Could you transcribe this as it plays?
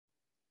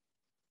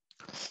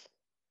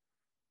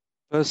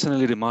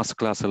Personally, the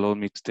masterclass allowed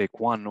me to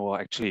take one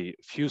or actually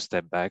a few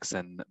step backs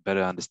and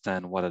better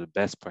understand what are the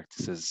best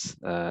practices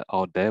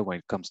out there when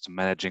it comes to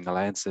managing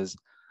alliances.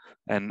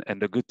 And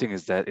the good thing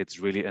is that it's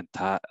really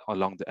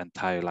along the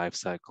entire life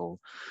cycle.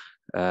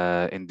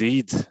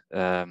 Indeed,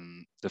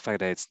 the fact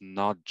that it's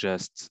not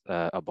just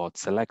about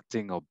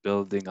selecting or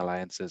building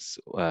alliances,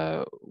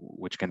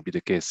 which can be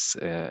the case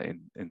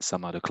in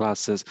some other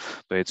classes,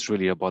 but it's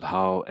really about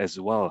how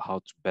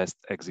to best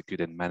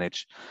execute and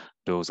manage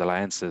those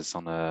alliances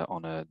on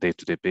a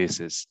day-to-day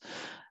basis.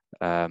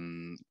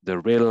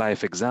 The real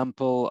life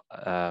example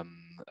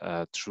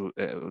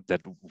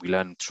that we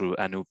learned through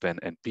Anup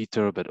and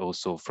Peter, but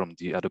also from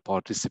the other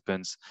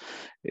participants,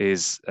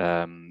 is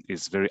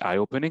very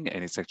eye-opening,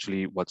 and it's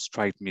actually what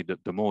struck me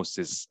the most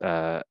is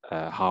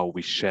how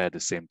we share the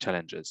same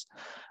challenges.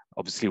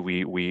 Obviously,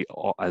 we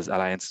as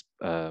Alliance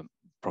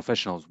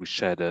professionals, we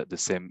share the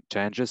same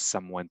challenges.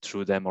 Some went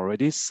through them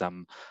already,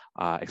 some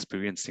are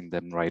experiencing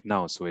them right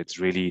now. So it's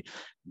really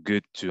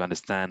good to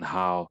understand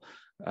how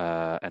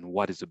and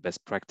what is the best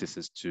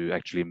practices to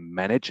actually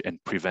manage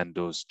and prevent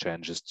those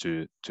changes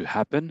to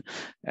happen,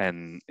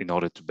 and in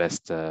order to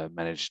best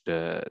manage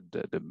the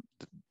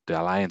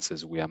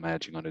alliances we are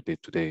managing on a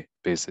day-to-day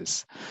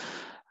basis.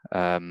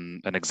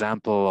 An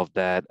example of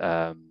that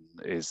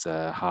is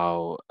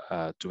how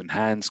to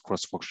enhance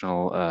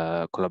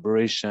cross-functional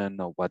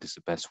collaboration, or what is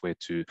the best way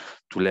to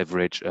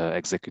leverage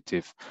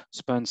executive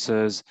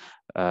sponsors,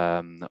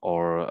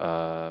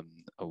 or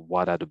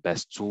what are the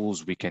best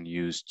tools we can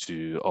use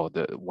to, or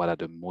what are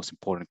the most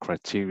important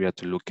criteria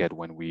to look at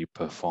when we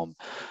perform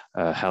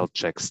health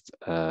checks,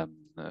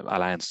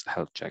 alliance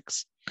health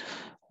checks.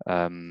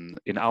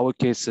 In our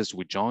cases,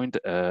 we joined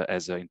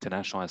as an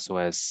international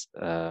SOS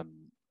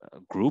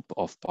group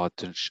of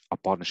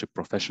partnership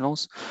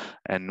professionals,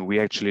 and we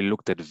actually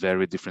looked at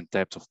very different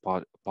types of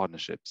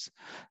partnerships.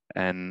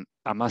 And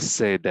I must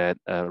say that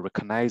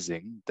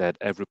recognizing that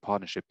every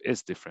partnership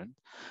is different,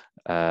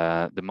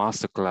 the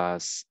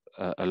masterclass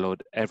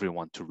allowed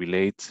everyone to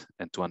relate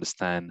and to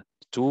understand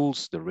the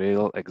tools, the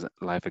real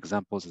life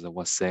examples, as I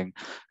was saying,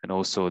 and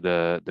also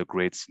the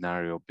great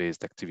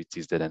scenario-based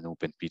activities that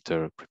Anup and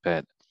Peter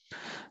prepared.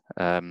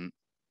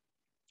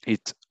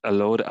 It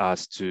allowed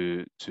us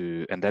to,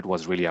 and that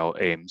was really our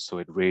aim. So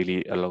it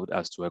really allowed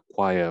us to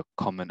acquire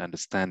common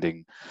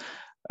understanding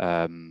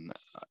and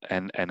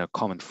a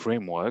common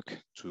framework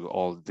to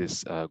all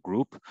this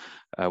group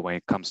when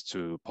it comes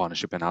to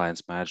partnership and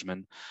alliance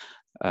management,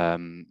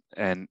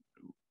 and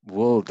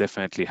will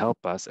definitely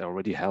help us,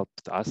 already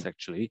helped us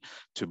actually,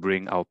 to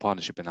bring our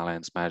partnership and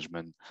alliance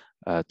management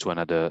to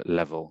another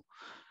level.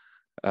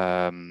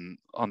 On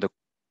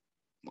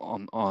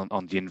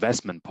the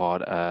investment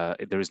part,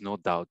 there is no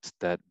doubt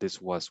that this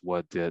was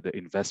worth the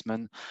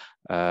investment,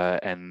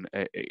 and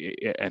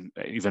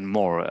even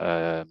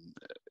more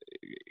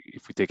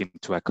if we take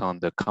into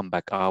account the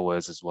comeback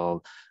hours as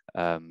well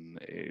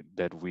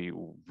that we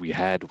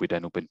had with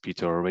Anup and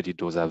Peter already.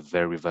 Those are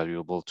very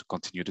valuable to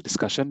continue the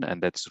discussion,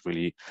 and that's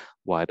really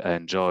what I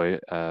enjoy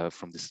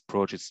from this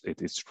approach.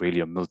 It's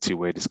really a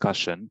multi-way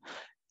discussion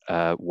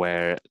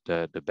where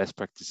the best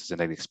practices and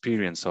the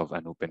experience of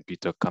Anup and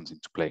Peter comes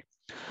into play.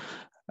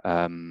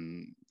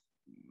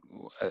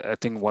 I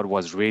think what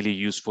was really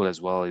useful as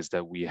well is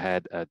that we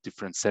had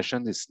different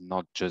sessions. It's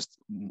not just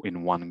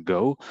in one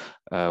go.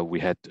 We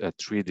had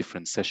 3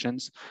 different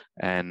sessions,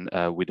 and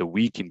with a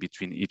week in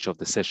between each of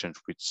the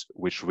sessions,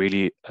 which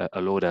really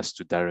allowed us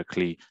to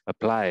directly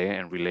apply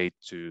and relate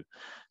to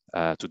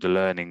the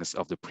learnings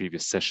of the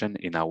previous session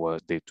in our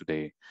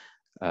day-to-day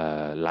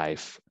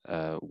life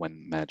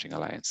when managing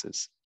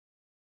alliances.